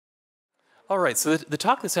All right, so the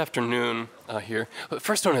talk this afternoon here,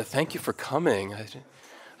 first I want to thank you for coming.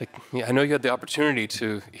 I know you had the opportunity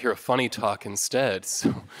to hear a funny talk instead,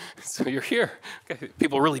 so you're here. Okay,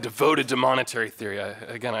 people really devoted to monetary theory.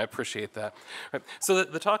 Again, I appreciate that. Right, so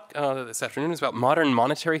the talk this afternoon is about modern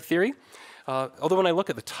monetary theory. Although when I look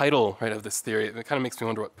at the title of this theory, it kind of makes me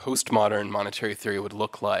wonder what postmodern monetary theory would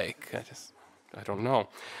look like. I don't know.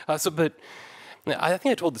 But I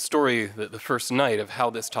think I told the story the first night of how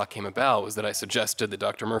this talk came about was that I suggested that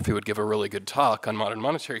Dr. Murphy would give a really good talk on modern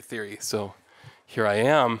monetary theory. So here I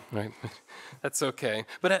am, right? That's okay.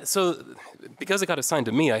 But so because it got assigned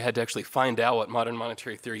to me, I had to actually find out what modern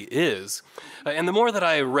monetary theory is. And the more that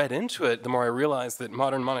I read into it, the more I realized that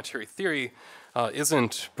modern monetary theory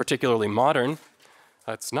isn't particularly modern.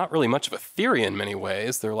 It's not really much of a theory in many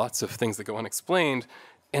ways. There are lots of things that go unexplained.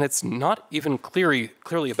 And it's not even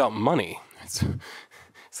clearly about money.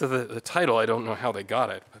 So the title, I don't know how they got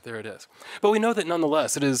it, but there it is. But we know that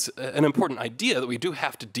nonetheless, it is an important idea that we do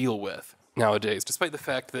have to deal with nowadays, despite the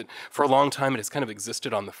fact that for a long time it has kind of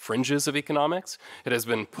existed on the fringes of economics. It has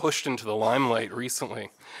been pushed into the limelight recently.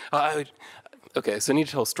 Okay, so I need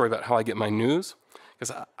to tell a story about how I get my news,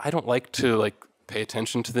 because I don't like to pay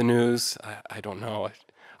attention to the news. I don't know.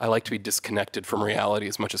 I like to be disconnected from reality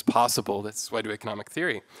as much as possible. That's why I do economic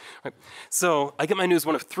theory. Right? So I get my news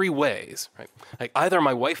one of three ways. Right? Either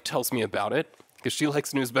my wife tells me about it, because she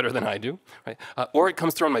likes news better than I do, right? Or it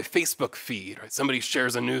comes through on my Facebook feed. Right? Somebody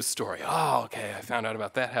shares a news story. Oh, okay, I found out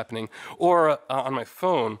about that happening. Or on my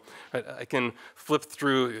phone, right, I can flip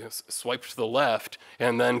through, swipe to the left,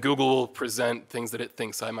 and then Google will present things that it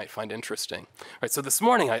thinks I might find interesting. Right? So this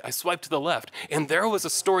morning, I swiped to the left, and there was a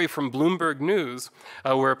story from Bloomberg News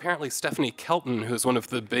where apparently Stephanie Kelton, who's one of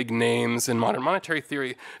the big names in modern monetary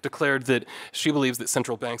theory, declared that she believes that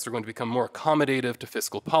central banks are going to become more accommodative to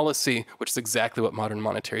fiscal policy, which is exactly what modern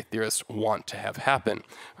monetary theorists want to have happen.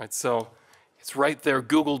 Right, so it's right there.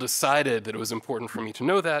 Google decided that it was important for me to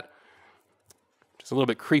know that. It's a little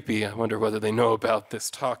bit creepy. I wonder whether they know about this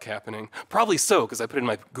talk happening. Probably so, because I put it in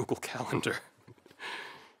my Google Calendar.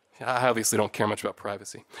 I obviously don't care much about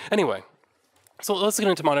privacy. Anyway, so let's get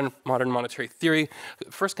into modern monetary theory.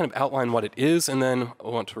 First, kind of outline what it is, and then I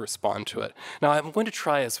want to respond to it. Now, I'm going to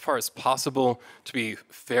try as far as possible to be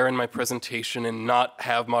fair in my presentation and not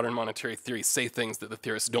have modern monetary theory say things that the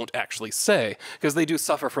theorists don't actually say, because they do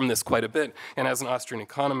suffer from this quite a bit. And as an Austrian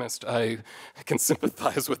economist, I can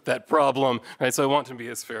sympathize with that problem. Right? So I want to be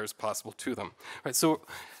as fair as possible to them. Right? So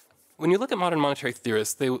when you look at modern monetary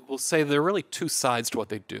theorists, they will say there are really two sides to what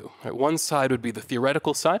they do. Right? One side would be the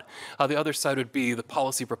theoretical side. The other side would be the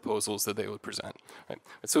policy proposals that they would present. Right?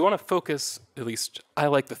 So we want to focus, at least I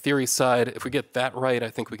like the theory side. If we get that right, I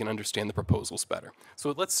think we can understand the proposals better.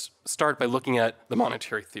 So let's start by looking at the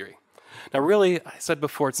monetary theory. Now really, I said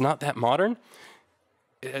before, it's not that modern.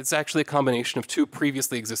 It's actually a combination of two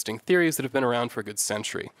previously existing theories that have been around for a good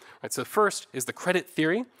century. Right? So first is the credit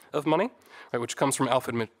theory of money, right, which comes from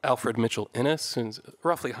Alfred Mitchell Innes, who's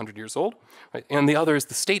roughly 100 years old. Right? And the other is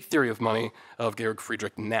the state theory of money of Georg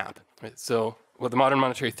Friedrich Knapp. Right? So what the modern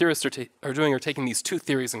monetary theorists are doing are taking these two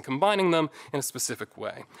theories and combining them in a specific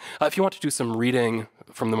way. If you want to do some reading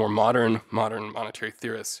from the more modern monetary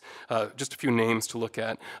theorists, just a few names to look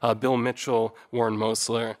at: Bill Mitchell, Warren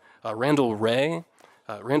Mosler, Randall Wray.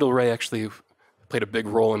 Randall Wray actually played a big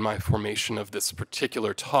role in my formation of this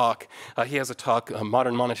particular talk. He has a talk,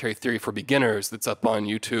 Modern Monetary Theory for Beginners, that's up on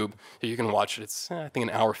YouTube. You can watch it. It's, I think, an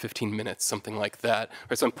hour, 15 minutes, something like that.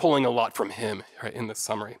 Right, so I'm pulling a lot from him in the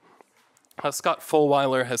summary. Scott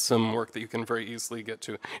Fulwiler has some work that you can very easily get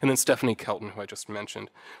to, and then Stephanie Kelton, who I just mentioned.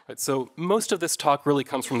 Right, so most of this talk really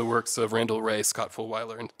comes from the works of Randall Wray, Scott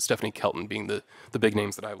Fulwiler, and Stephanie Kelton being the big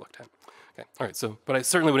names that I looked at. Okay, all right, but I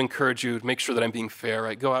certainly would encourage you to make sure that I'm being fair,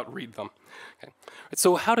 right? Go out and read them. Okay. Right,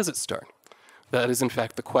 so how does it start? That is, in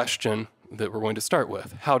fact, the question that we're going to start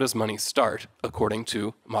with. How does money start according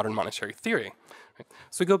to modern monetary theory? Right?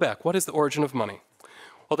 So we go back. What is the origin of money?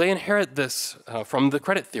 Well, they inherit this from the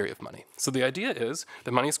credit theory of money. So the idea is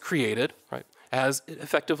that money is created, right, as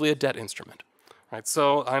effectively a debt instrument. Right,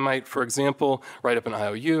 so I might, for example, write up an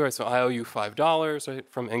IOU. Right, so I owe you $5, right,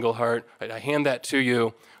 from Engelhardt. Right, I hand that to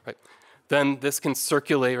you. Right. Then this can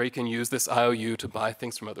circulate, or you can use this IOU to buy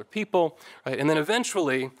things from other people, right? And then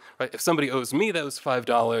eventually, right, if somebody owes me those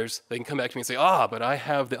 $5, they can come back to me and say, but I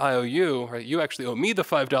have the IOU, right? You actually owe me the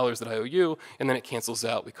 $5 that I owe you, and then it cancels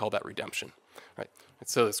out. We call that redemption, right? And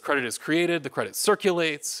so this credit is created, the credit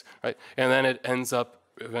circulates, right? And then it ends up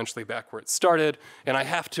eventually back where it started, and I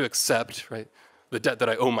have to accept, right, the debt that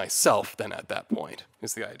I owe myself then at that point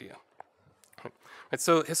is the idea. Right,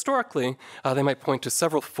 so historically, they might point to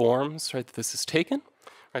several forms, right, that this is taken.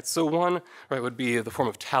 Right, so one would be the form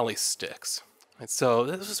of tally sticks. Right, so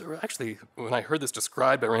this is actually, when I heard this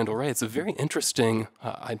described by Randall Wray, it's a very interesting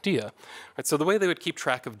idea. Right, so the way they would keep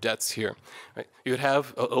track of debts here, right, you would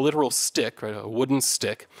have a literal stick, right, a wooden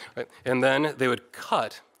stick, right, and then they would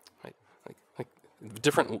cut like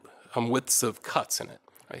different widths of cuts in it.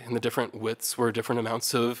 Right, and the different widths were different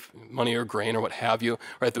amounts of money or grain or what have you,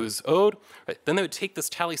 right, that was owed. Right, then they would take this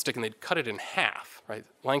tally stick and they'd cut it in half, right,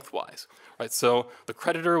 lengthwise. Right, so the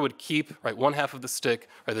creditor would keep one half of the stick,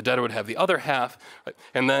 right, the debtor would have the other half, right,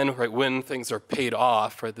 and then when things are paid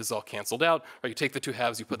off, right, this is all canceled out, right, you take the two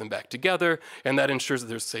halves, you put them back together, and that ensures that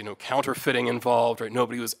there's, say, no counterfeiting involved, right,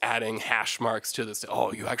 nobody was adding hash marks to this,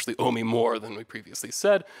 oh, you actually owe me more than we previously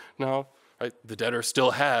said. No, right, the debtor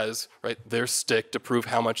still has, right, their stick to prove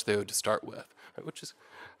how much they owed to start with, right, which is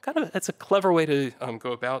it's a clever way to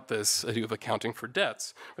go about this idea of accounting for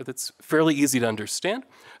debts. Right? That's fairly easy to understand.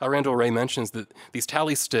 Randall Wray mentions that these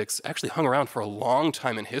tally sticks actually hung around for a long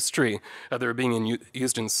time in history. They were being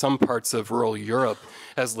used in some parts of rural Europe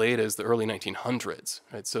as late as the early 1900s.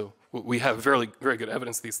 Right? So we have very good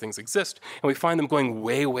evidence these things exist, and we find them going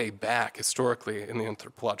way, way back historically in the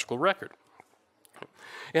anthropological record.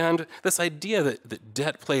 And this idea that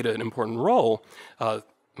debt played an important role,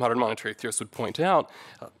 modern monetary theorists would point out,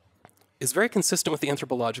 is very consistent with the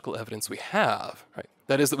anthropological evidence we have. Right?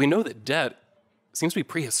 That is, that we know that debt seems to be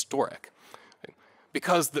prehistoric. Right?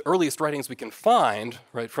 Because the earliest writings we can find,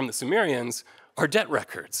 right, from the Sumerians are debt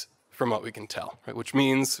records, from what we can tell. Right? Which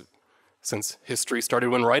means, since history started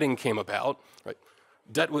when writing came about, right,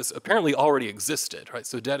 debt was apparently already existed. Right?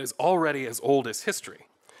 So debt is already as old as history.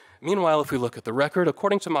 Meanwhile, if we look at the record,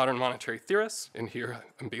 according to modern monetary theorists, and here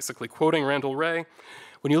I'm basically quoting Randall Wray,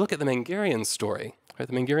 when you look at the Mengerian story, right,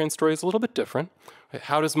 the Mengerian story is a little bit different. Right?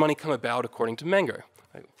 How does money come about according to Menger?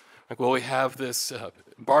 Right? Well, we have this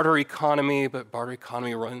barter economy, but barter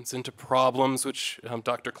economy runs into problems, which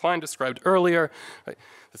Dr. Klein described earlier. Right?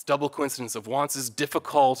 This double coincidence of wants is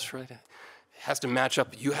difficult. Right? It has to match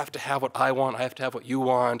up. You have to have what I want. I have to have what you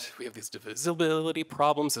want. We have these divisibility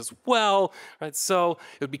problems as well. Right? So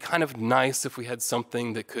it would be kind of nice if we had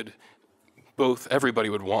something that could everybody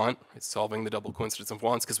would want, right, solving the double coincidence of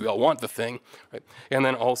wants, because we all want the thing, right, and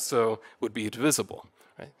then also would be divisible.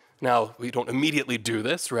 Right? Now, we don't immediately do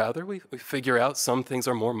this. Rather, we figure out some things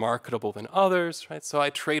are more marketable than others. Right? So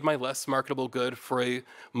I trade my less marketable good for a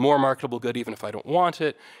more marketable good, even if I don't want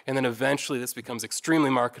it, and then eventually this becomes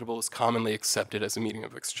extremely marketable, is commonly accepted as a medium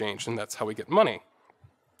of exchange, and that's how we get money.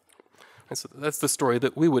 And so that's the story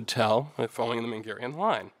that we would tell, following the Mengerian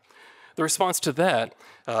line. The response to that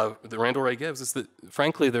Randall Wray gives is that,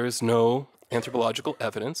 frankly, there is no anthropological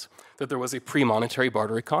evidence that there was a pre-monetary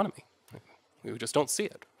barter economy. Right? We just don't see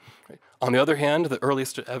it. Right? On the other hand, the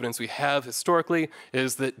earliest evidence we have historically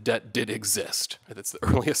is that debt did exist. Right? That's the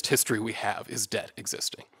earliest history we have, is debt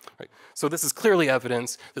existing. Right? So this is clearly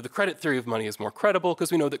evidence that the credit theory of money is more credible,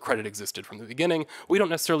 because we know that credit existed from the beginning. We don't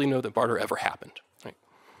necessarily know that barter ever happened. Right?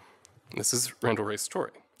 This is Randall Wray's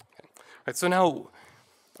story. Okay. Right, so now,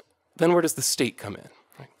 then where does the state come in?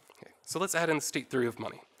 Right? Okay. So let's add in the state theory of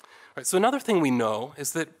money. Right, so another thing we know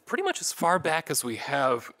is that pretty much as far back as we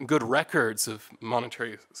have good records of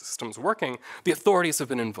monetary systems working, the authorities have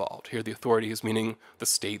been involved. Here the authorities meaning the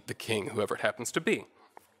state, the king, whoever it happens to be.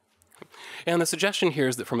 And the suggestion here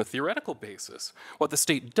is that from a theoretical basis, what the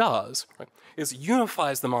state does, right, is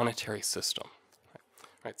unifies the monetary system.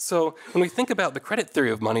 Right? So when we think about the credit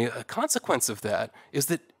theory of money, a consequence of that is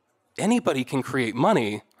that anybody can create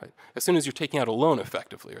money, right, as soon as you're taking out a loan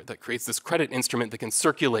effectively. Right? That creates this credit instrument that can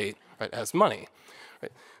circulate, right, as money.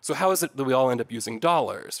 Right? So how is it that we all end up using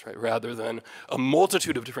dollars, right, rather than a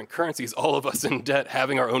multitude of different currencies, all of us in debt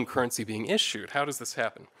having our own currency being issued? How does this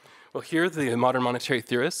happen? Well, here the modern monetary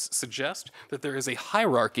theorists suggest that there is a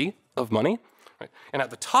hierarchy of money, right, and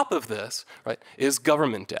at the top of this, right, is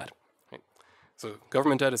government debt. Right? So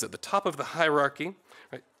government debt is at the top of the hierarchy.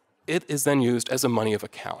 Right? It is then used as a money of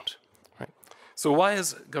account. So why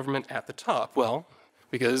is government at the top? Well,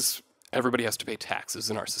 because everybody has to pay taxes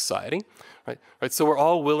in our society, right? So we're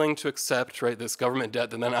all willing to accept, right, this government debt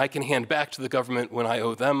that then I can hand back to the government when I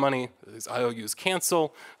owe them money. These IOUs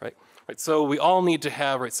cancel, right? So we all need to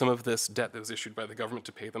have, right, some of this debt that was issued by the government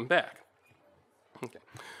to pay them back. Okay.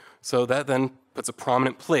 So that then puts a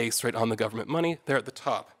prominent place, right, on the government money there at the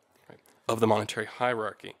top, right, of the monetary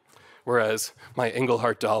hierarchy, whereas my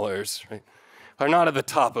Engelhardt dollars, right, are not at the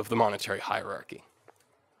top of the monetary hierarchy.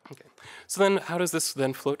 Okay. So then how does this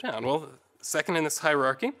then flow down? Well, second in this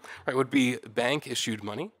hierarchy, right, would be bank-issued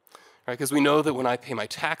money, right? Because we know that when I pay my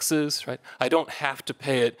taxes, right, I don't have to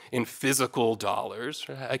pay it in physical dollars.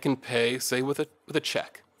 Right? I can pay, say, with a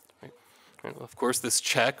check. Right? And of course, this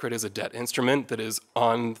check, right, is a debt instrument that is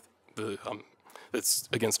on the that's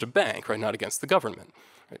against a bank, right, not against the government.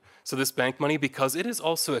 Right? So this bank money, because it is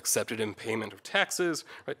also accepted in payment of taxes,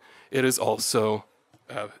 right, it is also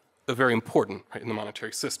very important, right, in the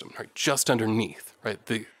monetary system, right, just underneath, right,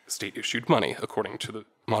 the state-issued money, according to the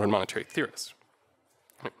modern monetary theorists.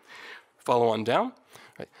 Right? Follow on down.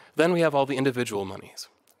 Right? Then we have all the individual monies.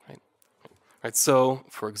 Right? Right? So,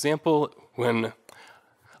 for example, when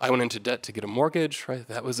I went into debt to get a mortgage, right,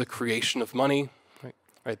 that was a creation of money,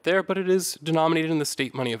 right there, but it is denominated in the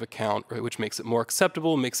state money of account, right, which makes it more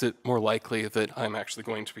acceptable, makes it more likely that I'm actually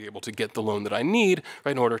going to be able to get the loan that I need,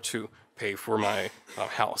 right, in order to pay for my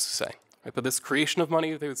house, say. Right? But this creation of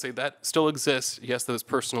money, they would say that still exists. Yes, that was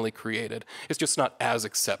personally created. It's just not as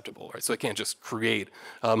acceptable, right? So I can't just create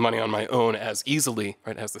money on my own as easily,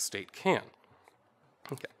 right, as the state can.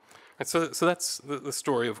 Okay. Right, so that's the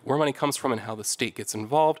story of where money comes from and how the state gets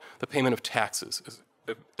involved. The payment of taxes is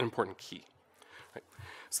an important key.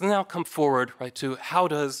 So now come forward, right, to how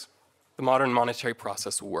does the modern monetary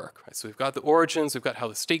process work? Right? So we've got the origins, we've got how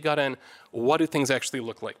the state got in. What do things actually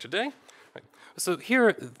look like today? Right? So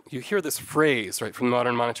here you hear this phrase, right, from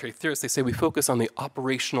modern monetary theorists. They say we focus on the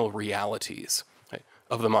operational realities, right,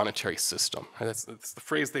 of the monetary system. Right? That's the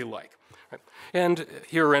phrase they like. Right? And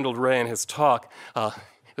here Randall Wray in his talk,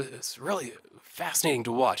 it's really fascinating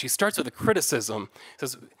to watch. He starts with a criticism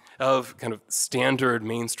of kind of standard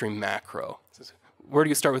mainstream macro. Where do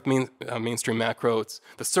you start with mainstream macro? It's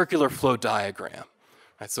the circular flow diagram.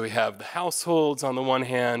 Right? So we have the households on the one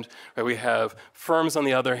hand, right? We have firms on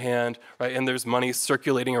the other hand, right? And there's money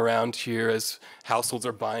circulating around here as households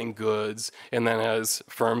are buying goods, and then as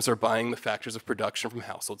firms are buying the factors of production from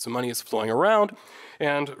households. So money is flowing around,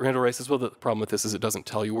 and Randall Wray says, well, the problem with this is it doesn't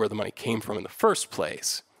tell you where the money came from in the first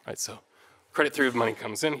place. Right? So credit theory of money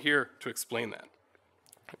comes in here to explain that.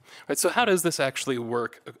 Right? So how does this actually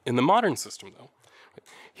work in the modern system, though?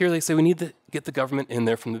 Here they say we need to get the government in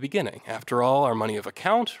there from the beginning. After all, our money of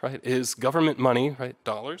account, right, is government money, right,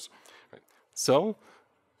 dollars. Right? So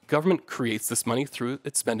government creates this money through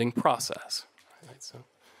its spending process. Right? So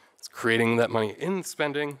it's creating that money in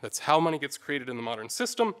spending. That's how money gets created in the modern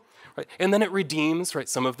system. Right? And then it redeems, right,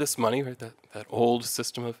 some of this money, right, that old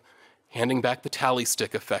system of handing back the tally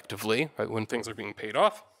stick effectively, right, when things are being paid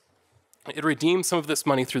off. It redeems some of this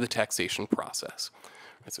money through the taxation process.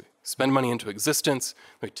 Right, so we spend money into existence,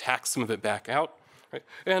 we tax some of it back out, right?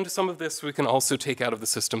 And some of this we can also take out of the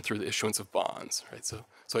system through the issuance of bonds. Right? So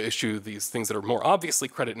I issue these things that are more obviously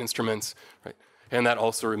credit instruments, right? And that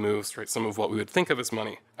also removes, right, some of what we would think of as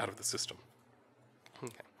money out of the system.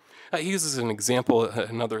 Okay. He uses an example,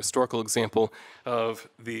 another historical example of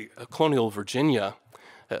the colonial Virginia.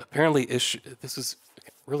 Apparently, this is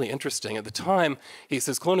really interesting. At the time, he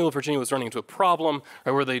says colonial Virginia was running into a problem,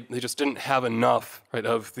 right, where they just didn't have enough, right,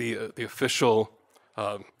 of the official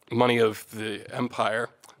money of the empire,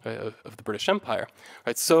 right, of the British Empire.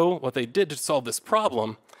 Right? So what they did to solve this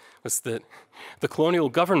problem was that the colonial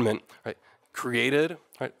government, right, created,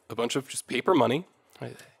 right, a bunch of just paper money.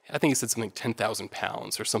 Right? I think he said something 10,000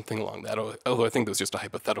 pounds or something along that, although I think that was just a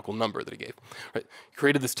hypothetical number that he gave. Right?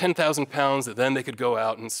 Created this 10,000 pounds that then they could go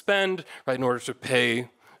out and spend, right, in order to pay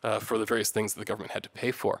for the various things that the government had to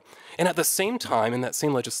pay for. And at the same time, in that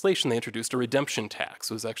same legislation, they introduced a redemption tax.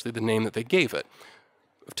 It was actually the name that they gave it,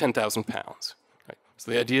 of 10,000 pounds. Right? So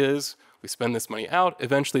the idea is we spend this money out,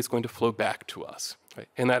 eventually it's going to flow back to us. Right?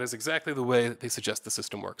 And that is exactly the way that they suggest the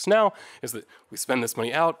system works now, is that we spend this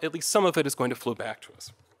money out, at least some of it is going to flow back to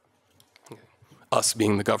us. Okay. Us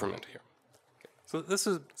being the government here. Okay. So this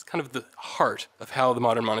is kind of the heart of how the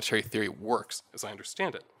modern monetary theory works, as I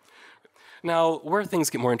understand it. Now, where things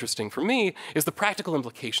get more interesting for me is the practical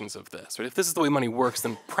implications of this. Right? If this is the way money works,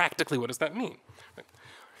 then practically what does that mean? Right?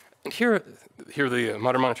 And here the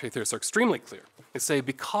modern monetary theorists are extremely clear. They say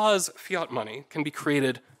because fiat money can be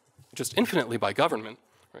created just infinitely by government,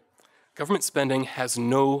 right, government spending has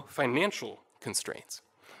no financial constraints.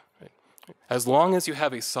 Right? As long as you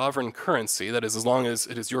have a sovereign currency, that is, as long as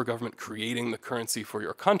it is your government creating the currency for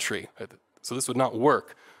your country, right, so this would not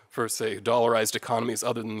work for, say, dollarized economies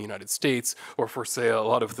other than the United States, or for, say, a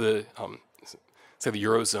lot of the, say, the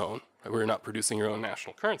Eurozone, right, where you're not producing your own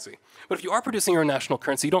national currency. But if you are producing your own national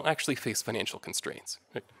currency, you don't actually face financial constraints.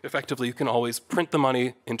 Right? Effectively, you can always print the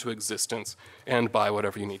money into existence and buy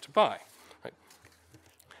whatever you need to buy. Right?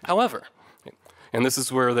 However, and this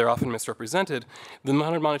is where they're often misrepresented, the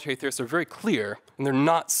modern monetary theorists are very clear, and they're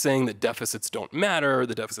not saying that deficits don't matter, or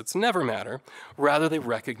the deficits never matter. Rather, they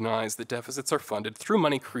recognize that deficits are funded through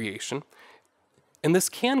money creation, And this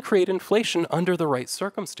can create inflation under the right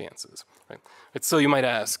circumstances. Right? So you might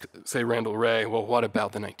ask, say, Randall Wray, well, what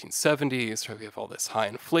about the 1970s? Right? We have all this high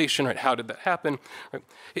inflation, right? How did that happen? Right?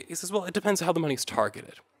 He says, well, it depends how the money's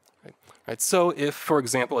targeted. Right? So if, for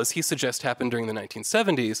example, as he suggests happened during the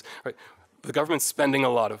 1970s, right, the government's spending a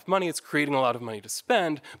lot of money, it's creating a lot of money to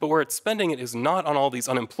spend, but where it's spending it is not on all these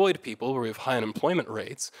unemployed people where we have high unemployment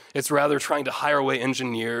rates. It's rather trying to hire away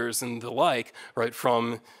engineers and the like, right,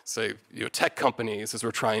 from, say, tech companies as we're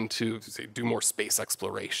trying to, say, do more space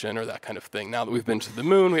exploration or that kind of thing. Now that we've been to the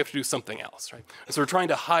moon, we have to do something else, right? So we're trying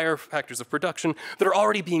to hire factors of production that are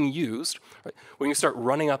already being used. Right? When you start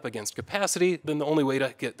running up against capacity, then the only way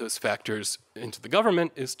to get those factors into the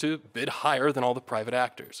government is to bid higher than all the private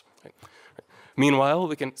actors. Right? Meanwhile,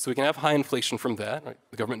 we can have high inflation from that, right?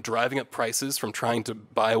 The government driving up prices from trying to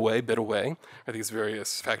buy away, bid away, right? These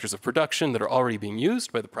various factors of production that are already being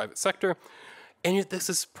used by the private sector. And yet this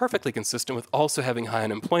is perfectly consistent with also having high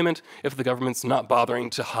unemployment if the government's not bothering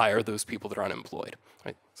to hire those people that are unemployed.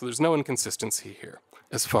 Right? So there's no inconsistency here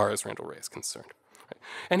as far as Randall Wray is concerned. Right?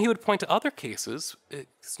 And he would point to other cases.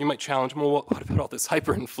 You might challenge him, well, what about all this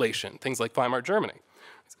hyperinflation, things like Weimar Germany?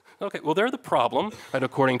 Okay, well, there the problem, right,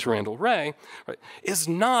 according to Randall Wray, right, is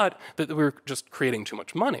not that we're just creating too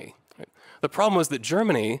much money. Right? The problem was that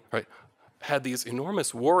Germany, right, had these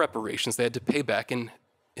enormous war reparations they had to pay back in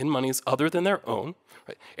monies other than their own,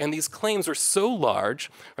 right? And these claims are so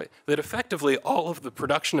large, right, that effectively all of the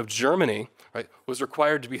production of Germany, right, was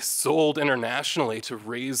required to be sold internationally to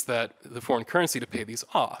raise the foreign currency to pay these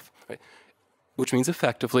off, right? Which means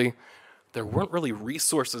effectively there weren't really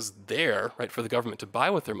resources there, right, for the government to buy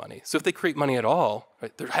with their money. So if they create money at all,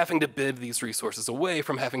 right, they're having to bid these resources away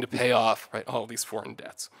from having to pay off, right, all these foreign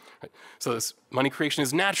debts. Right? So this money creation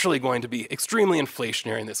is naturally going to be extremely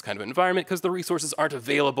inflationary in this kind of environment because the resources aren't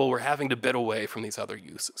available. We're having to bid away from these other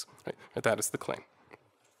uses. Right? And that is the claim.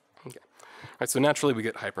 Okay. Right, so naturally we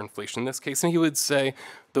get hyperinflation in this case, and he would say,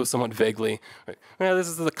 though somewhat vaguely, right, well, this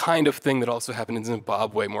is the kind of thing that also happened in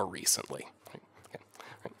Zimbabwe more recently.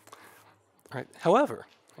 Right. However,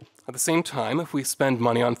 at the same time, if we spend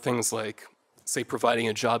money on things like, say, providing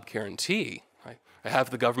a job guarantee, right, have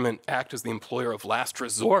the government act as the employer of last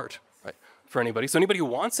resort, right, for anybody. So anybody who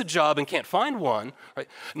wants a job and can't find one, right,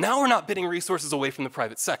 now we're not bidding resources away from the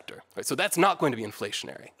private sector. Right, so that's not going to be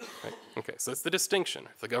inflationary. Right? Okay, so that's the distinction.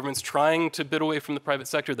 If the government's trying to bid away from the private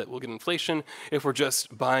sector, that will get inflation. If we're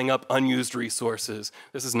just buying up unused resources,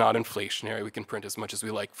 this is not inflationary. We can print as much as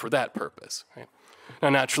we like for that purpose. Right? Now,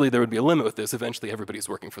 naturally, there would be a limit with this. Eventually, everybody's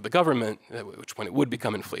working for the government, at which point it would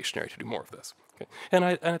become inflationary to do more of this. Okay? And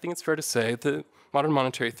I think it's fair to say that modern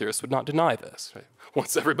monetary theorists would not deny this. Right?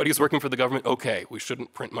 Once everybody's working for the government, okay, we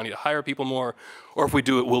shouldn't print money to hire people more, or if we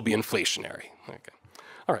do, it will be inflationary. Okay.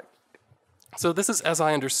 All right. So this is, as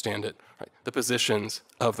I understand it, right, the positions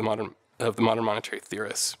of the modern monetary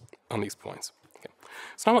theorists on these points. Okay.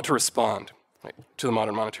 So I want to respond, right, to the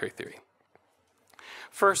modern monetary theory.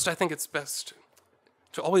 First, I think it's best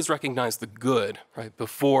to always recognize the good, right,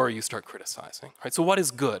 before you start criticizing. Right? So what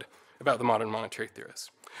is good about the modern monetary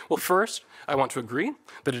theorists? Well, first, I want to agree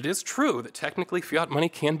that it is true that technically fiat money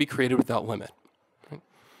can be created without limit. Right?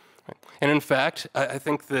 Right. And in fact, I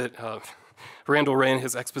think that Randall Wray in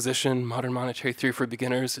his exposition, Modern Monetary Theory for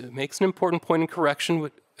Beginners, makes an important point in correction,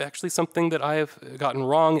 with actually something that I have gotten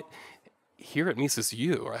wrong here at Mises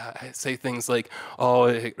U. Or I say things like, oh,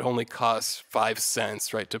 it only costs 5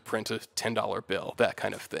 cents, right, to print a $10 bill, that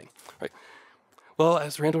kind of thing, right? Well,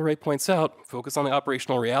 as Randall Wray points out, focus on the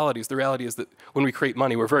operational realities. The reality is that when we create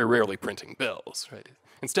money, we're very rarely printing bills, right?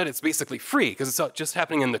 Instead, it's basically free because it's just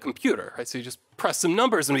happening in the computer, right? So you just press some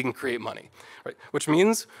numbers and we can create money, right? Which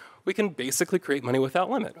means we can basically create money without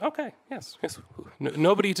limit. Okay, yes.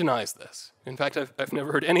 Nobody denies this. In fact, I've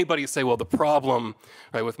never heard anybody say, well, the problem,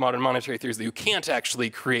 right, with modern monetary theory is that you can't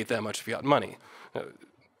actually create that much fiat money.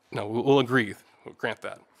 No, we'll agree, we'll grant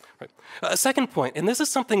that. Right. A second point, and this is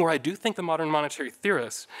something where I do think the modern monetary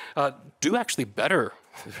theorists do actually better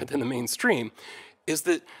than the mainstream, is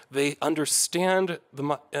that they understand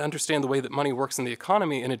the way that money works in the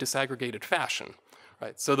economy in a disaggregated fashion.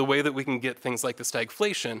 Right? So the way that we can get things like the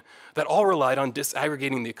stagflation, that all relied on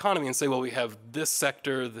disaggregating the economy and say, well, we have this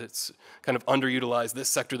sector that's kind of underutilized, this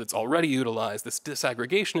sector that's already utilized, this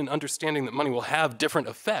disaggregation and understanding that money will have different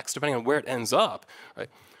effects depending on where it ends up. Right?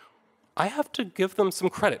 I have to give them some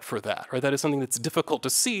credit for that. Right? That is something that's difficult to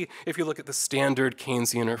see if you look at the standard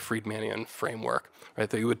Keynesian or Friedmanian framework, right,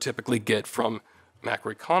 that you would typically get from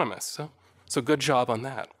macroeconomists. So good job on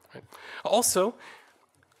that. Right? Also,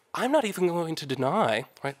 I'm not even going to deny,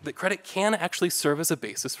 right, that credit can actually serve as a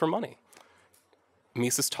basis for money.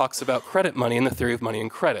 Mises talks about credit money and the theory of money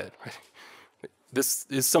and credit. Right? this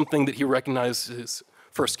is something that he recognizes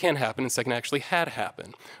first can happen and second actually had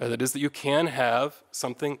happened. That is that you can have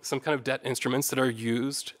some kind of debt instruments that are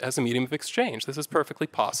used as a medium of exchange. This is perfectly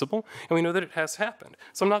possible, and we know that it has happened.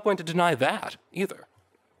 So I'm not going to deny that either.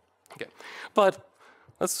 Okay, but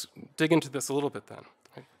let's dig into this a little bit then.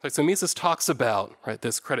 Right? So Mises talks about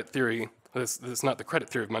this credit theory, this is not the credit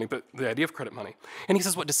theory of money, but the idea of credit money. And he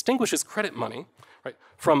says what distinguishes credit money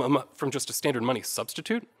from just a standard money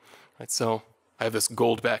substitute. Right? So I have this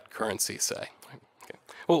gold-backed currency, say. Okay.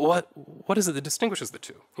 Well, what is it that distinguishes the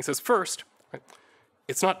two? He says first,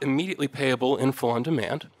 it's not immediately payable in full on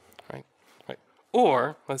demand, right?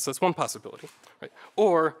 Or, that's one possibility, right?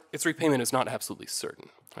 Or its repayment is not absolutely certain.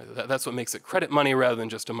 Right? That's what makes it credit money rather than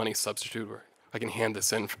just a money substitute where I can hand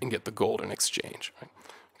this in and get the gold in exchange. Right?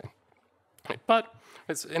 Okay. Right. But,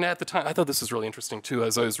 and at the time, I thought this was really interesting too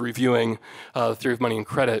as I was reviewing the theory of money and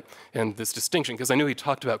credit and this distinction, because I knew he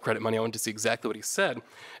talked about credit money. I wanted to see exactly what he said.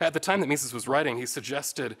 At the time that Mises was writing, he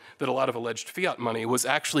suggested that a lot of alleged fiat money was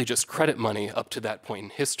actually just credit money up to that point in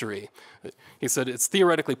history. He said it's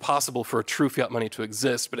theoretically possible for a true fiat money to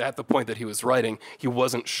exist, but at the point that he was writing, he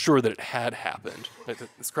wasn't sure that it had happened.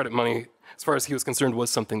 This credit money, as far as he was concerned, was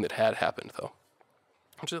something that had happened, though,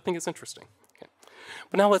 which I think is interesting. Okay.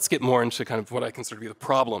 But now let's get more into kind of what I consider to be the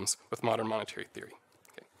problems with modern monetary theory.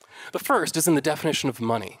 Okay. The first is in the definition of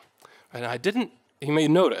money. And you may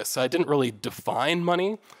notice, I didn't really define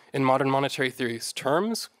money in modern monetary theory's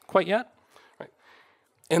terms quite yet. Right?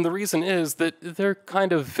 And the reason is that they're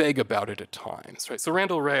kind of vague about it at times. Right? So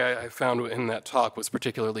Randall Wray, I found in that talk, was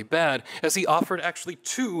particularly bad, as he offered actually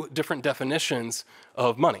two different definitions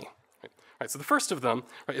of money. Right, so the first of them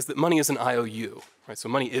is that money is an IOU. Right, so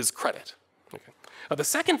money is credit. Okay. The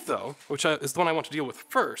second, though, which is the one I want to deal with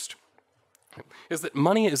first, is that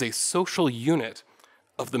money is a social unit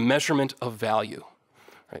of the measurement of value.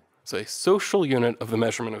 Right? So a social unit of the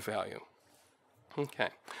measurement of value. Okay,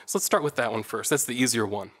 so let's start with that one first. That's the easier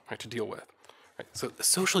one to deal with. Right? So the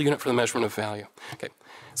social unit for the measurement of value. Okay,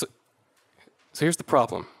 so here's the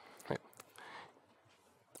problem. Right?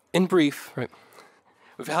 In brief,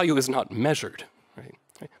 value is not measured, right?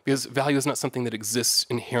 Because value is not something that exists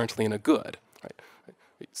inherently in a good, right?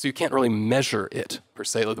 So you can't really measure it, per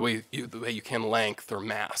se, the way you can length or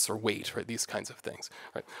mass or weight, right? These kinds of things,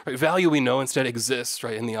 right? Value, we know, instead exists,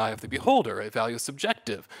 right, in the eye of the beholder, right? Value is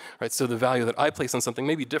subjective, right? So the value that I place on something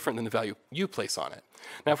may be different than the value you place on it.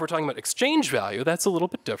 Now, if we're talking about exchange value, that's a little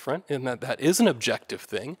bit different in that that is an objective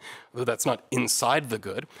thing, though that's not inside the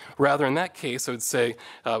good. Rather, in that case, I would say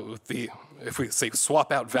if we say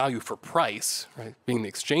swap out value for price, right, being the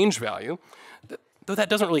exchange value, though that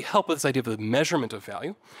doesn't really help with this idea of the measurement of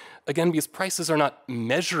value, again, because prices are not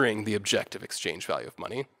measuring the objective exchange value of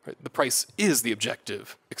money. Right? The price is the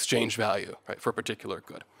objective exchange value, right, for a particular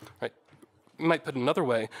good. Right? You might put it another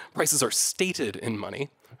way, prices are stated in money.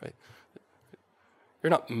 Right? You're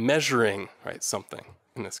not measuring, right, something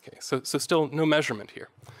in this case. So still no measurement here.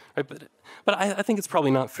 Right? But I think it's probably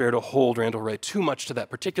not fair to hold Randall Wray too much to that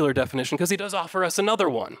particular definition, because he does offer us another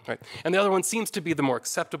one. Right? And the other one seems to be the more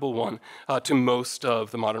acceptable one to most of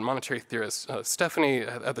the modern monetary theorists. Stephanie,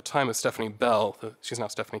 at the time of Stephanie Bell, she's now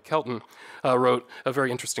Stephanie Kelton, wrote a very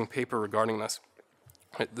interesting paper regarding this.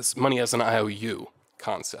 Right? This money as an IOU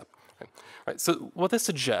concept. Right, so what this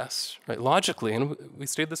suggests, right, logically, and we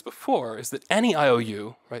stated this before, is that any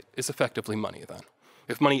IOU, right, is effectively money then.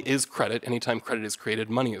 If money is credit, anytime credit is created,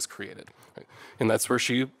 money is created. Right? And that's where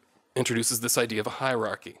she introduces this idea of a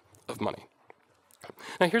hierarchy of money.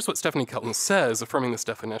 Now here's what Stephanie Kelton says, affirming this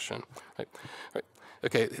definition. Right? Right.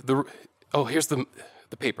 Okay, here's the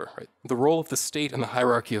paper, right? The role of the state in the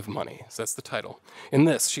hierarchy of money. So that's the title. In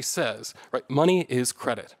this, she says, right, money is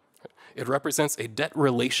credit. It represents a debt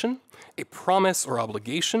relation, a promise or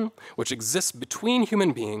obligation, which exists between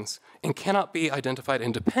human beings and cannot be identified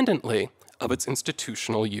independently of its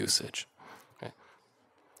institutional usage. Okay?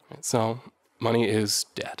 Right, so money is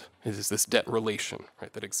debt. It is this debt relation,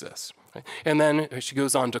 right, that exists. Right? And then she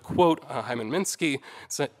goes on to quote Hyman Minsky,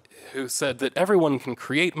 who said that everyone can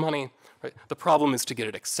create money. Right? The problem is to get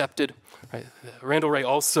it accepted. Right? Randall Wray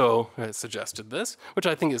also suggested this, which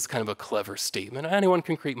I think is kind of a clever statement. Anyone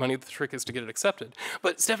can create money, the trick is to get it accepted.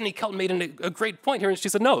 But Stephanie Kelton made a great point here, and she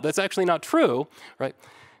said, no, that's actually not true, right?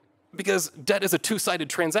 Because debt is a two-sided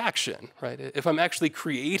transaction, right? If I'm actually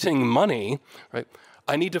creating money, right,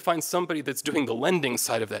 I need to find somebody that's doing the lending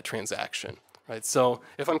side of that transaction. Right? So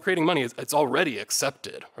if I'm creating money, it's already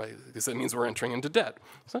accepted, right? Because that means we're entering into debt.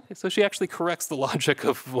 So she actually corrects the logic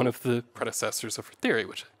of one of the predecessors of her theory,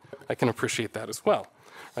 which I can appreciate that as well.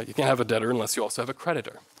 Right? You can't have a debtor unless you also have a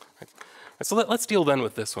creditor. Right? So let's deal then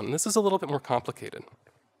with this one. This is a little bit more complicated.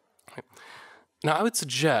 Right? Now, I would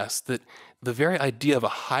suggest that the very idea of a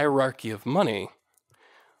hierarchy of money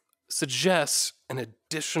suggests an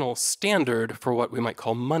additional standard for what we might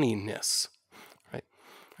call moneyness, right?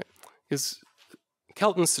 Because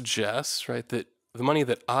Kelton suggests, right, that the money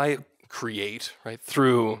that I create, right,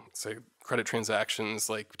 through, say, credit transactions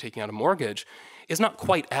like taking out a mortgage, is not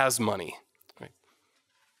quite as money, right?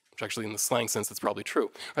 Which actually, in the slang sense, that's probably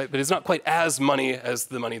true, right? But it's not quite as money as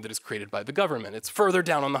the money that is created by the government. It's further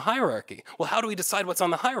down on the hierarchy. Well, how do we decide what's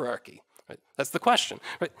on the hierarchy? Right? That's the question,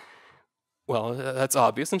 right? Well, that's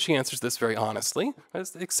obvious, and she answers this very honestly,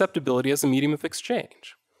 as acceptability as a medium of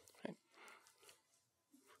exchange. Right?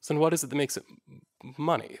 So what is it that makes it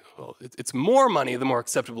money? Well, it's more money the more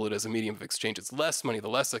acceptable it is as a medium of exchange. It's less money the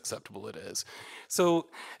less acceptable it is. So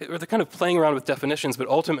they're kind of playing around with definitions, but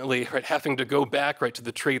ultimately, right, having to go back, right, to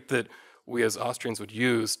the trait that we as Austrians would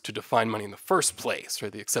use to define money in the first place,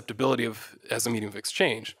 right, the acceptability of as a medium of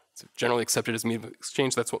exchange. It's generally accepted as a medium of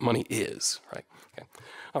exchange. That's what money is, right? Okay.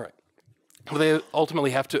 All right. Well, they ultimately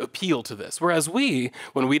have to appeal to this. Whereas when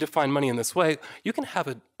we define money in this way, you can have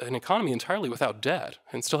an economy entirely without debt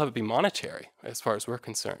and still have it be monetary as far as we're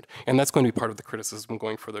concerned. And that's going to be part of the criticism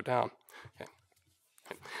going further down. Okay.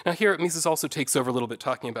 Now here, Mises also takes over a little bit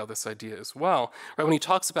talking about this idea as well. Right? When he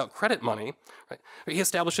talks about credit money, right, he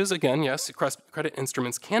establishes, again, yes, credit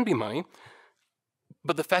instruments can be money,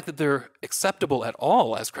 but the fact that they're acceptable at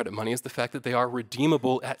all as credit money is the fact that they are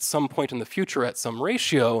redeemable at some point in the future at some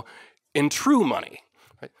ratio in true money,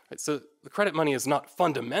 right? So the credit money is not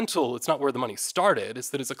fundamental. It's not where the money started. It's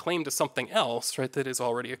that it's a claim to something else, right, that is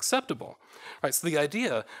already acceptable, right? So the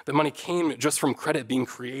idea that money came just from credit being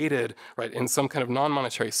created, right, in some kind of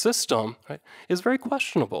non-monetary system, right, is very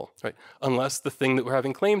questionable, right, unless the thing that we're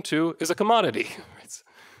having claim to is a commodity, right?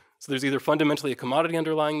 So there's either fundamentally a commodity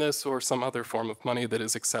underlying this or some other form of money that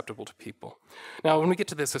is acceptable to people. Now, when we get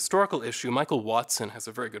to this historical issue, Michael Watson has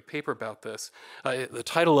a very good paper about this. The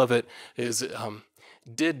title of it is,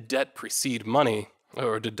 Did Debt Precede Money?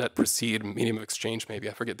 Or did debt precede medium of exchange, maybe?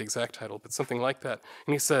 I forget the exact title, but something like that.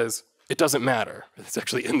 And he says, it doesn't matter. It's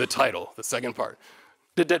actually in the title, the second part.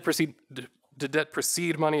 Did debt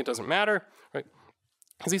precede money? It doesn't matter, right?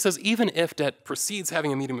 Because he says, even if debt precedes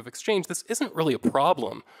having a medium of exchange, this isn't really a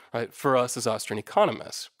problem, right, for us as Austrian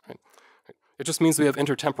economists. Right? It just means we have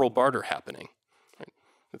intertemporal barter happening. Right?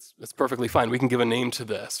 It's perfectly fine. We can give a name to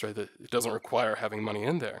this, right, that it doesn't require having money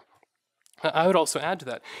in there. I would also add to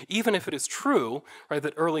that, even if it is true, right,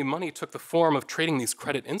 that early money took the form of trading these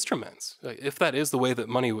credit instruments, right, if that is the way that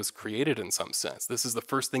money was created in some sense, this is the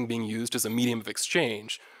first thing being used as a medium of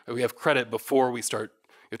exchange. Right? We have credit before we start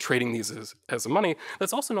trading these as money,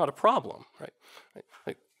 that's also not a problem, right?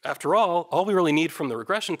 Like, after all we really need from the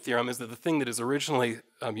regression theorem is that the thing that is originally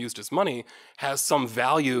used as money has some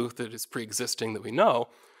value that is pre-existing that we know.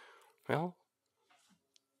 Well,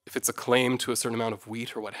 if it's a claim to a certain amount of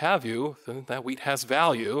wheat or what have you, then that wheat has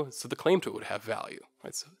value, so the claim to it would have value,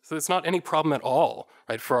 right? So it's not any problem at all,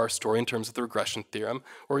 right, for our story in terms of the regression theorem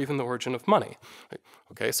or even the origin of money. Right?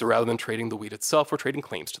 Okay, so rather than trading the wheat itself, we're trading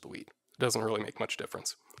claims to the wheat. Doesn't really make much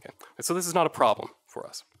difference. Okay. So this is not a problem for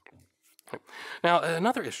us. Okay. Now,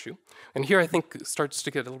 another issue, and here I think it starts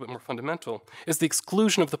to get a little bit more fundamental, is the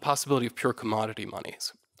exclusion of the possibility of pure commodity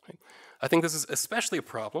monies. Right? I think this is especially a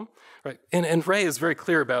problem, right? And Ray is very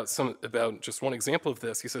clear about just one example of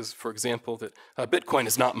this. He says, for example, that Bitcoin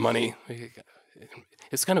is not money.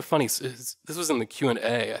 It's kind of funny. This was in the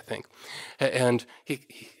Q&A, I think, and he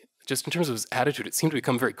just in terms of his attitude, it seemed to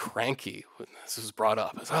become very cranky when this was brought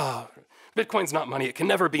up. As, Bitcoin's not money, it can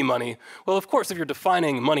never be money. Well, of course, if you're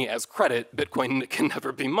defining money as credit, Bitcoin can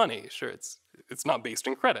never be money. Sure, it's not based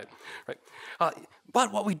in credit, right?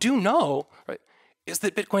 But what we do know, right, is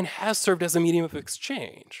that Bitcoin has served as a medium of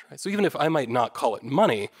exchange, right? So even if I might not call it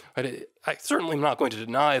money, right, I certainly am not going to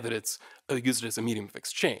deny that it's used as a medium of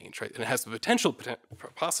exchange, right? And it has the potential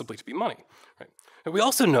possibly to be money, right? And we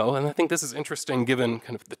also know, and I think this is interesting given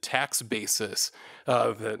kind of the tax basis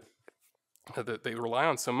that they rely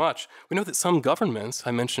on so much, we know that some governments,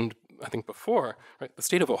 I mentioned, I think before, right, the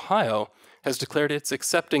state of Ohio has declared it's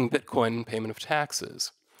accepting Bitcoin in payment of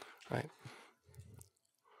taxes, right?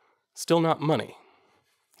 Still not money.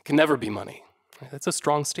 It can never be money. Right? That's a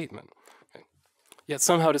strong statement. Okay? Yet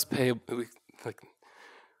somehow it is payable.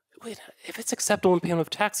 Wait, if it's acceptable in payment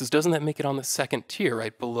of taxes, doesn't that make it on the second tier,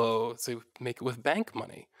 right below, say, make it with bank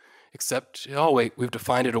money? Except, oh wait, we've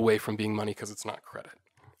defined it away from being money because it's not credit.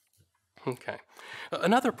 Okay.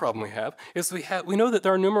 Another problem we have is we know that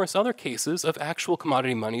there are numerous other cases of actual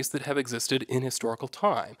commodity monies that have existed in historical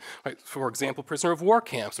time. Right? For example, prisoner of war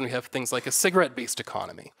camps, when we have things like a cigarette-based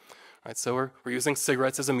economy. Right? So we're using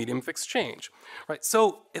cigarettes as a medium of exchange. Right?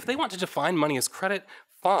 So if they want to define money as credit,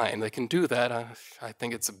 fine, they can do that. I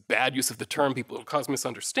think it's a bad use of the term. People will cause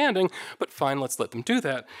misunderstanding, but fine, let's let them do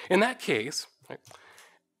that. In that case, right,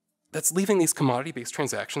 that's leaving these commodity-based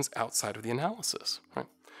transactions outside of the analysis. Right?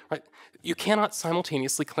 Right? You cannot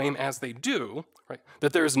simultaneously claim, as they do, right,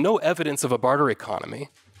 that there is no evidence of a barter economy,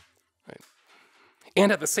 right,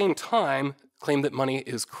 and at the same time claim that money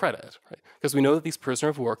is credit, right? Because we know that these prisoner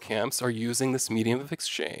of war camps are using this medium of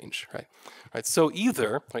exchange, right? Right. So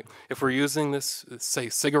either, right, if we're using this, say,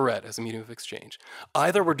 cigarette as a medium of exchange,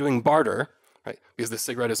 either we're doing barter, right, because the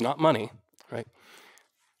cigarette is not money, right?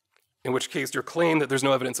 In which case your claim that there's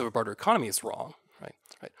no evidence of a barter economy is wrong, right?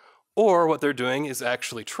 Right. Or what they're doing is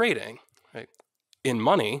actually trading, right, in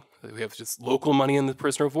money. We have just local money in the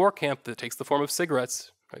prisoner of war camp that takes the form of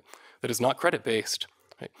cigarettes, right, that is not credit-based,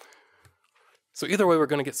 right? So either way, we're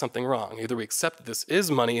going to get something wrong. Either we accept that this is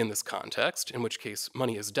money in this context, in which case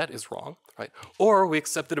money as debt is wrong, right? Or we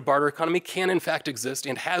accept that a barter economy can in fact exist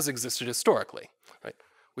and has existed historically, right?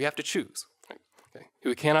 We have to choose, right? Okay.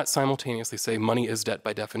 We cannot simultaneously say money is debt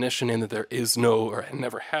by definition and that there is no or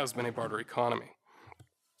never has been a barter economy.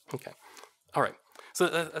 Okay, all right, so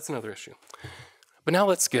that's another issue. But now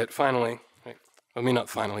let's get finally, right, I mean not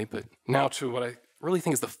finally, but now to what I really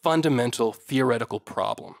think is the fundamental theoretical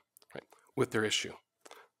problem, right, with their issue,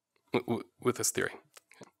 with this theory.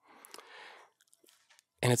 Okay.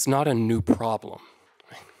 And it's not a new problem.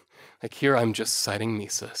 Right? Like here I'm just citing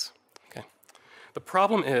Mises. Okay. The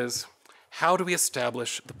problem is, how do we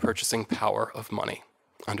establish the purchasing power of money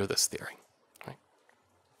under this theory? Right?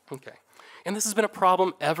 Okay. And this has been a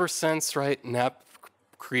problem ever since, right, Knapp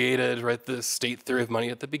created, right, the state theory of money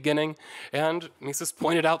at the beginning. And Mises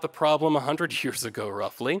pointed out the problem 100 years ago,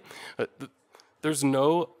 roughly. There's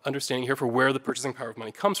no understanding here for where the purchasing power of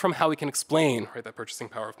money comes from, how we can explain, right, that purchasing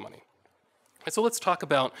power of money. And so let's talk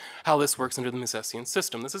about how this works under the Misesian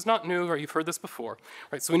system. This is not new, right, you've heard this before.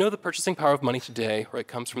 Right? So we know the purchasing power of money today, right,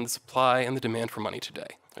 comes from the supply and the demand for money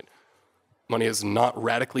today. Right? Money is not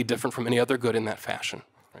radically different from any other good in that fashion.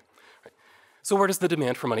 So where does the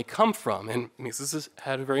demand for money come from? And Mises has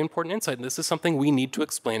had a very important insight, and this is something we need to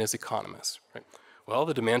explain as economists. Right? Well,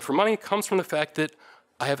 the demand for money comes from the fact that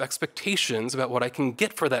I have expectations about what I can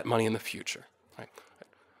get for that money in the future. Right?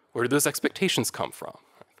 Where do those expectations come from?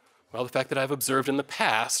 Right? Well, the fact that I've observed in the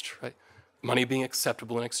past, right, money being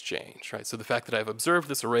acceptable in exchange. Right? So the fact that I've observed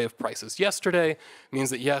this array of prices yesterday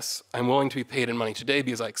means that, yes, I'm willing to be paid in money today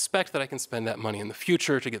because I expect that I can spend that money in the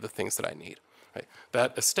future to get the things that I need. Right?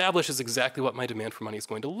 That establishes exactly what my demand for money is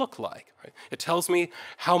going to look like. Right? It tells me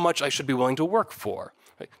how much I should be willing to work for,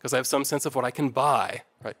 because I have some sense of what I can buy,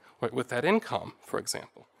 right, with that income, for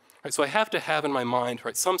example. Right? So I have to have in my mind,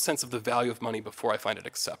 right, some sense of the value of money before I find it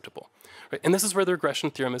acceptable. Right? And this is where the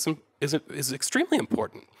regression theorem is extremely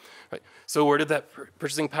important. Right? So where did that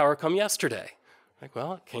purchasing power come yesterday? Like,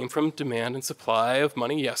 well, it came from demand and supply of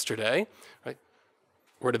money yesterday. Right?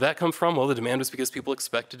 Where did that come from? Well, the demand was because people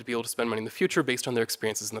expected to be able to spend money in the future based on their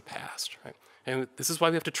experiences in the past. Right? And this is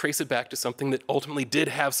why we have to trace it back to something that ultimately did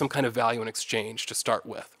have some kind of value in exchange to start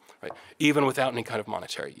with, right? Even without any kind of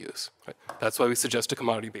monetary use. Right? That's why we suggest a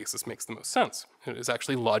commodity basis makes the most sense. It is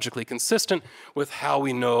actually logically consistent with how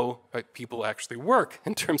we know, right, people actually work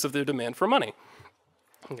in terms of their demand for money.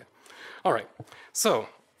 Okay. All right, so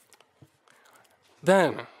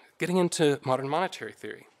then getting into modern monetary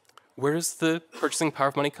theory. Where does the purchasing power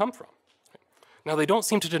of money come from? Now, they don't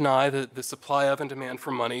seem to deny that the supply of and demand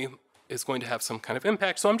for money is going to have some kind of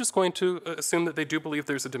impact, so I'm just going to assume that they do believe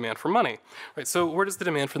there's a demand for money. Right? So where does the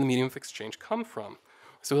demand for the medium of exchange come from?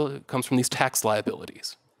 So it comes from these tax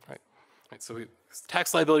liabilities. Right? Right? So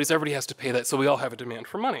tax liabilities, everybody has to pay that, so we all have a demand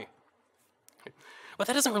for money. Right? But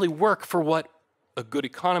that doesn't really work for what a good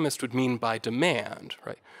economist would mean by demand.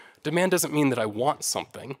 Right? Demand doesn't mean that I want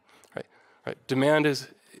something. Right? Right? Demand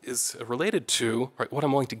is related to, right, what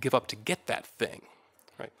I'm willing to give up to get that thing.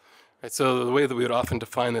 Right? Right? So the way that we would often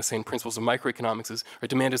define this in principles of microeconomics is, right,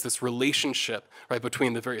 demand is this relationship, right,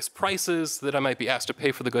 between the various prices that I might be asked to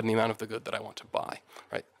pay for the good and the amount of the good that I want to buy.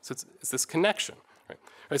 Right? So it's this connection. Right?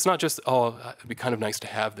 It's not just, oh, it'd be kind of nice to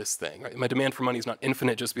have this thing. Right? My demand for money is not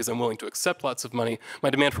infinite just because I'm willing to accept lots of money. My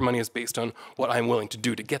demand for money is based on what I'm willing to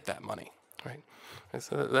do to get that money. Right? And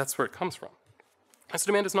so that's where it comes from. So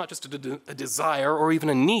demand is not just a desire or even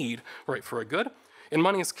a need, right, for a good. In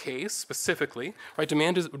money's case, specifically, right,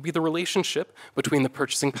 demand would be the relationship between the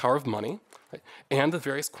purchasing power of money, right, and the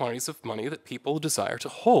various quantities of money that people desire to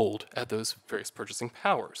hold at those various purchasing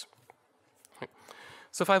powers. Right.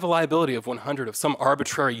 So if I have a liability of 100 of some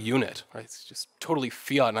arbitrary unit, right, it's just totally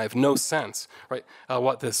fiat, and I have no sense, right,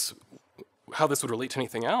 what this how this would relate to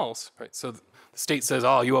anything else, right? So the state says,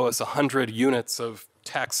 oh, you owe us 100 units of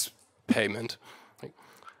tax payment. Right?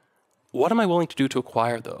 What am I willing to do to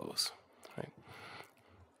acquire those? Right?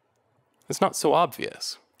 It's not so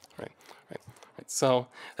obvious, right? So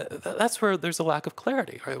that's where there's a lack of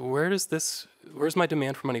clarity, right? Where's my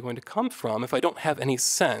demand for money going to come from if I don't have any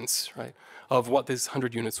sense, right, of what these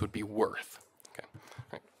 100 units would be worth? Okay,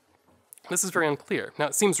 right. This is very unclear. Now,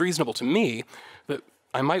 it seems reasonable to me that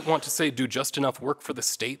I might want to say do just enough work for the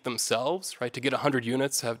state themselves, right, to get 100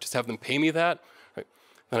 units, just have them pay me that, right?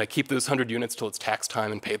 Then I keep those 100 units till it's tax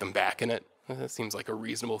time and pay them back in it. That seems like a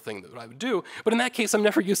reasonable thing that I would do. But in that case, I'm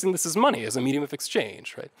never using this as money, as a medium of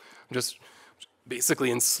exchange, right? I'm just basically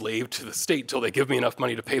enslaved to the state till they give me enough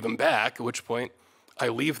money to pay them back, at which point I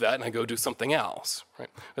leave that and I go do something else. Right?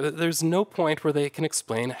 There's no point where they can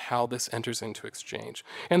explain how this enters into exchange.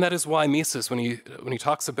 And that is why Mises, when he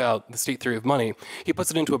talks about the state theory of money, he puts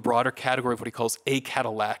it into a broader category of what he calls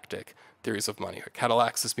acatallactic theories of money, or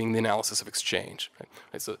catallaxis being the analysis of exchange.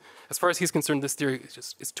 Right? So as far as he's concerned, this theory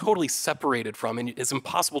is totally separated from and is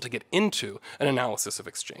impossible to get into an analysis of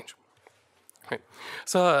exchange. Right.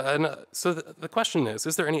 So the question is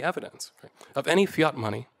there any evidence, right, of any fiat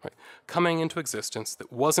money, right, coming into existence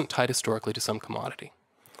that wasn't tied historically to some commodity?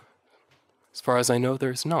 As far as I know,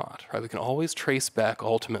 there's not. Right? We can always trace back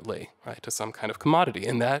ultimately, right, to some kind of commodity,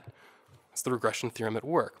 and that's the regression theorem at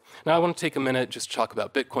work. Now I want to take a minute just to talk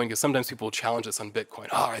about Bitcoin, because sometimes people will challenge us on Bitcoin.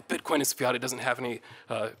 All right, Bitcoin is fiat; it doesn't have any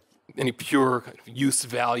pure kind of use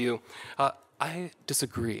value. I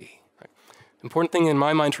disagree. Important thing in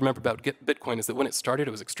my mind to remember about Bitcoin is that when it started,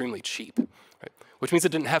 it was extremely cheap, right? Which means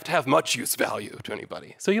it didn't have to have much use value to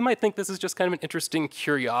anybody. So you might think this is just kind of an interesting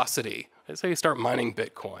curiosity. Right? So you start mining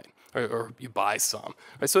Bitcoin, or you buy some.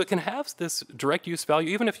 Right? So it can have this direct use value,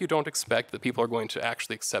 even if you don't expect that people are going to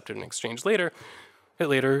actually accept it in exchange later. It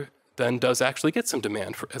later then does actually get some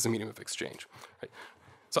demand as a medium of exchange. Right?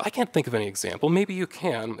 So I can't think of any example. Maybe you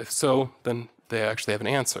can. If so, then they actually have an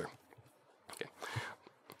answer. Okay.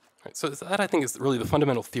 Right, so that, I think, is really the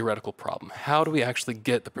fundamental theoretical problem. How do we actually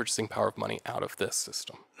get the purchasing power of money out of this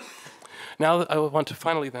system? Now I want to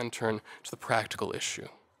finally then turn to the practical issue.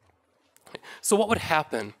 Right, so what would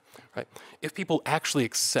happen, right, if people actually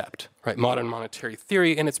accept, right, modern monetary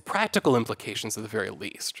theory and its practical implications at the very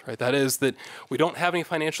least? Right? That is that we don't have any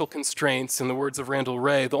financial constraints. In the words of Randall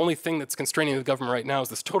Wray, the only thing that's constraining the government right now is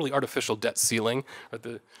this totally artificial debt ceiling. Right?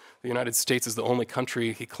 The United States is the only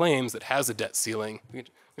country, he claims, that has a debt ceiling. We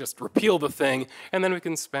just repeal the thing, and then we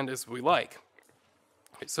can spend as we like.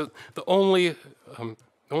 Okay, so the only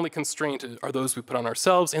constraint are those we put on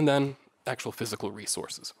ourselves, and then actual physical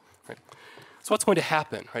resources. Right? So what's going to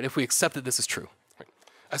happen, right, if we accept that this is true? Right?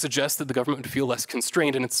 I suggest that the government would feel less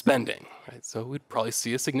constrained in its spending. Right? So we'd probably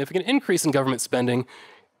see a significant increase in government spending.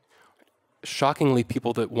 Shockingly,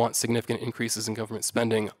 people that want significant increases in government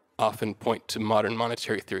spending often point to modern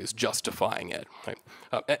monetary theory as justifying it. Right?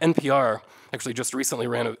 NPR actually just recently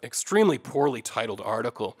ran an extremely poorly titled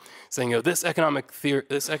article saying, this economic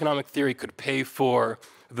theory could pay for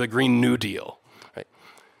the Green New Deal. Right?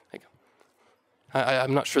 Like,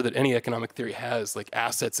 I'm not sure that any economic theory has like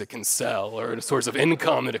assets it can sell or a source of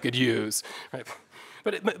income that it could use. Right?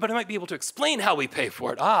 But it might be able to explain how we pay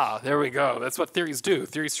for it. Ah, there we go. That's what theories do.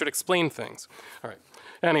 Theories should explain things. All right.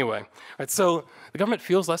 Anyway, right, so the government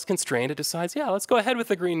feels less constrained. It decides, yeah, let's go ahead with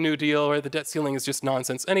the Green New Deal, or the debt ceiling is just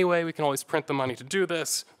nonsense anyway. We can always print the money to do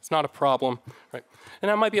this. It's not a problem, right?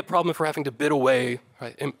 And that might be a problem if we're having to bid away,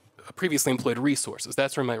 right, previously employed resources.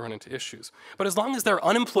 That's where we might run into issues. But as long as they're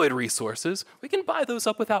unemployed resources, we can buy those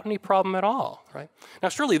up without any problem at all, right? Now,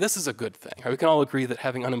 surely this is a good thing. Right? We can all agree that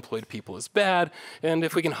having unemployed people is bad, and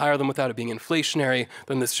if we can hire them without it being inflationary,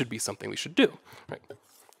 then this should be something we should do, right?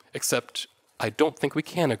 Except I don't think we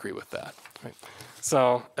can agree with that. Right?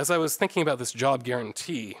 So as I was thinking about this job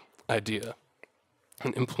guarantee idea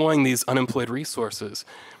and employing these unemployed resources,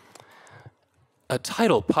 a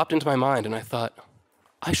title popped into my mind, and I thought,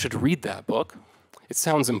 I should read that book. It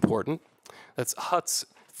sounds important. That's Hutt's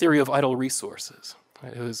Theory of Idle Resources.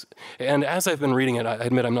 Right? And as I've been reading it, I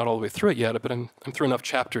admit I'm not all the way through it yet, but I'm through enough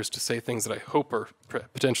chapters to say things that I hope are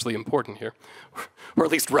potentially important here, or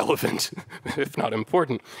at least relevant, if not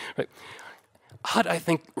important. Right? Hutt, I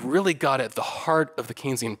think, really got at the heart of the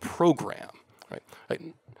Keynesian program, right?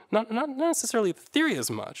 Not necessarily the theory as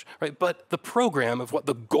much, right? But the program of what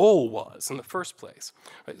the goal was in the first place.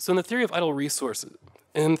 Right? So in the theory of idle resources,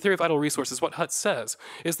 what Hutt says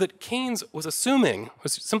is that Keynes was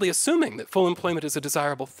simply assuming that full employment is a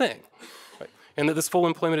desirable thing, right? And that this full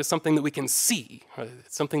employment is something that we can see, right?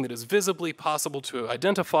 It's something that is visibly possible to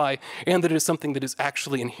identify, and that it is something that is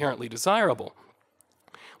actually inherently desirable.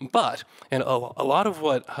 But, and a lot of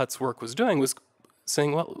what Hutt's work was doing was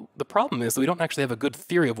saying, well, the problem is that we don't actually have a good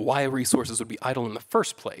theory of why resources would be idle in the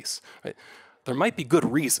first place. Right? There might be good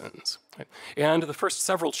reasons. Right? And the first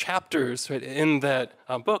several chapters, right, in that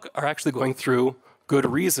book are actually going through good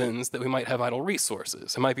reasons that we might have idle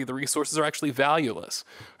resources. It might be the resources are actually valueless.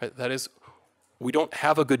 Right? That is, we don't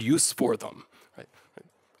have a good use for them. Right?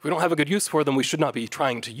 If we don't have a good use for them, we should not be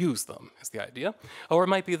trying to use them, is the idea. Or it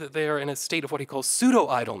might be that they are in a state of what he calls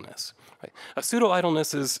pseudo-idleness. Right? A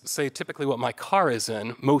pseudo-idleness is, say, typically what my car is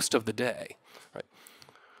in most of the day. Right?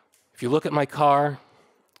 If you look at my car,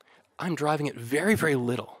 I'm driving it very, very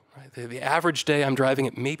little. Right? The average day, I'm driving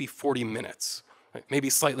it maybe 40 minutes. Right? Maybe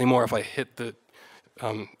slightly more if I hit the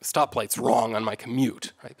stoplights wrong on my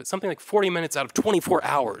commute. Right? But something like 40 minutes out of 24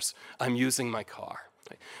 hours, I'm using my car.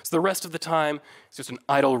 Right? So the rest of the time, it's just an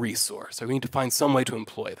idle resource. So we need to find some way to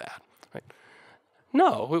employ that. Right?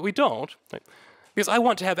 No, we don't. Right? Because I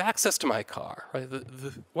want to have access to my car. Right?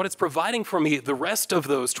 What it's providing for me the rest of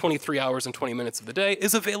those 23 hours and 20 minutes of the day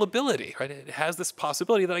is availability. Right? It has this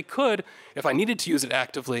possibility that I could, if I needed to use it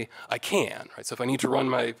actively, I can. Right? So if I need to run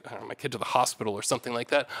my kid to the hospital or something like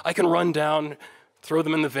that, I can run down, throw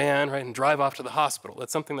them in the van, right, and drive off to the hospital.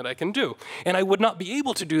 That's something that I can do. And I would not be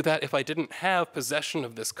able to do that if I didn't have possession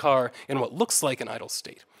of this car in what looks like an idle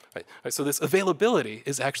state. Right? Right, so this availability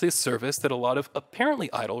is actually a service that a lot of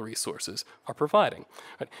apparently idle resources are providing.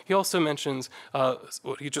 Right? He also mentions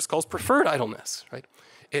what he just calls preferred idleness. Right?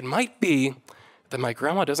 It might be that my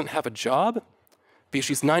grandma doesn't have a job because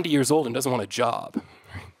she's 90 years old and doesn't want a job.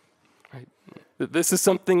 Right? This is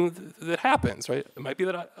something that happens, right? It might be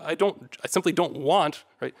that I simply don't want,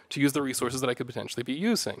 right, to use the resources that I could potentially be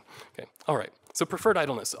using. Okay, all right. So preferred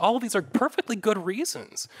idleness. All of these are perfectly good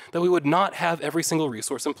reasons that we would not have every single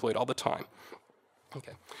resource employed all the time.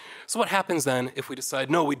 Okay. So what happens then if we decide,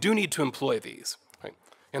 no, we do need to employ these, right?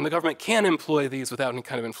 And the government can employ these without any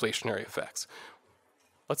kind of inflationary effects.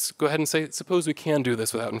 Let's go ahead and say, suppose we can do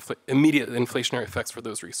this without immediate inflationary effects for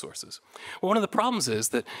those resources. Well, one of the problems is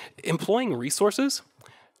that employing resources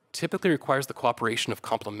typically requires the cooperation of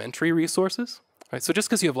complementary resources. Right? So just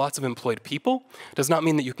because you have lots of employed people does not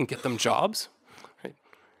mean that you can get them jobs. Right?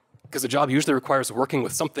 Because a job usually requires working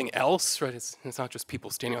with something else. Right? It's not just people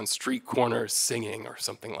standing on street corners singing or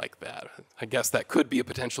something like that. I guess that could be a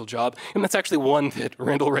potential job. And that's actually one that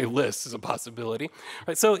Randall Wray lists as a possibility.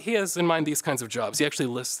 Right? So he has in mind these kinds of jobs. He actually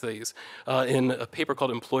lists these in a paper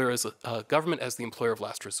called Government as the Employer of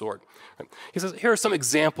Last Resort. Right? He says, here are some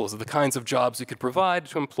examples of the kinds of jobs you could provide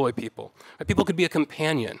to employ people. Right? People could be a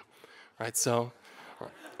companion. Right? So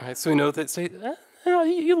we know that, say,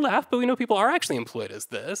 you laugh, but we know people are actually employed as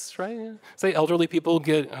this, right? Say elderly people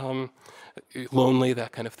get lonely,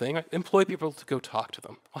 that kind of thing. Right? Employ people to go talk to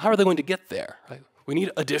them. Well, how are they going to get there? Right? We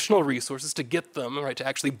need additional resources to get them, right, to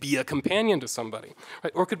actually be a companion to somebody.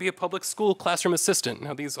 Right? Or it could be a public school classroom assistant.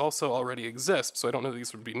 Now, these also already exist, so I don't know that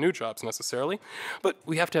these would be new jobs necessarily. But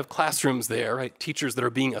we have to have classrooms there, right? Teachers that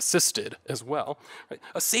are being assisted as well. Right?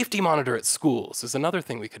 A safety monitor at schools is another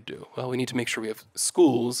thing we could do. Well, we need to make sure we have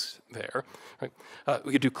schools there. Right?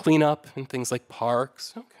 We could do cleanup in things like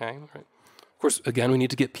parks. Okay, right. Of course, again, we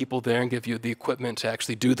need to get people there and give you the equipment to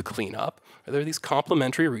actually do the cleanup. There are these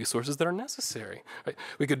complementary resources that are necessary. Right?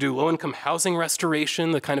 We could do low-income housing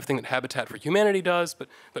restoration, the kind of thing that Habitat for Humanity does,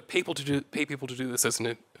 but pay people to do this as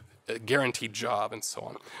a guaranteed job and so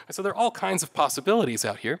on. And so there are all kinds of possibilities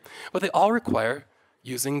out here, but they all require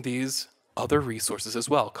using these other resources as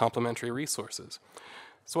well, complementary resources.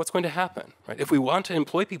 So what's going to happen? Right? If we want to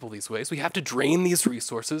employ people these ways, we have to drain these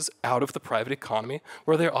resources out of the private economy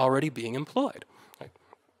where they're already being employed. Right?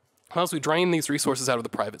 Well, as we drain these resources out of the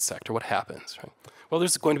private sector, what happens? Right? Well,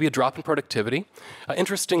 there's going to be a drop in productivity.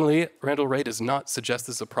 Interestingly, Randall Wray does not suggest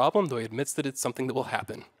this is a problem, though he admits that it's something that will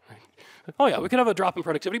happen. Right? Oh yeah, we could have a drop in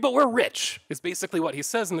productivity, but we're rich, is basically what he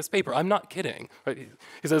says in this paper. I'm not kidding. Right?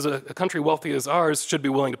 He says a country wealthy as ours should be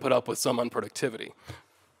willing to put up with some unproductivity.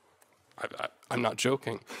 I'm not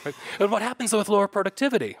joking. Right? And what happens with lower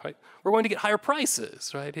productivity? Right? We're going to get higher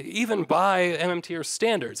prices, right? Even by MMTR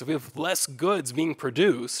standards. If we have less goods being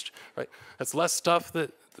produced, right, that's less stuff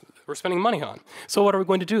that we're spending money on. So what are we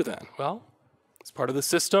going to do then? Well, as part of the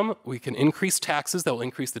system, we can increase taxes that will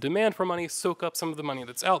increase the demand for money, soak up some of the money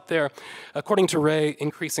that's out there. According to Ray,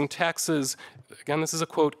 increasing taxes, again, this is a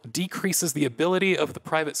quote, decreases the ability of the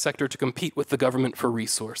private sector to compete with the government for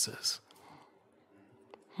resources.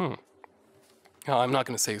 Now, I'm not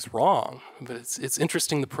going to say it's wrong, but it's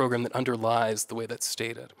interesting the program that underlies the way that's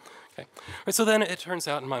stated. Okay. Right, so then it turns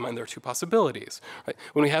out, in my mind, there are two possibilities. Right?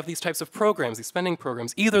 When we have these types of programs, these spending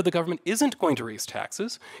programs, either the government isn't going to raise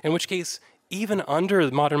taxes, in which case even under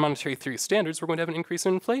the modern monetary theory standards, we're going to have an increase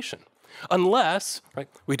in inflation. Unless, right,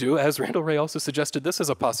 we do, as Randall Wray also suggested this as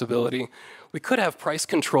a possibility, we could have price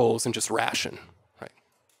controls and just ration, right?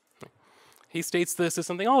 He states this as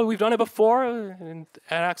something, oh, we've done it before, and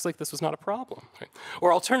acts like this was not a problem. Right?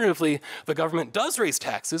 Or alternatively, the government does raise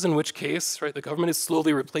taxes, in which case, right, the government is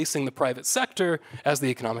slowly replacing the private sector as the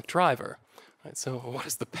economic driver. Right? So what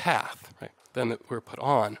is the path, right, then that we're put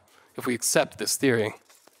on if we accept this theory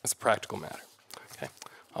as a practical matter? Okay,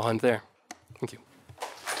 I'll end there. Thank you.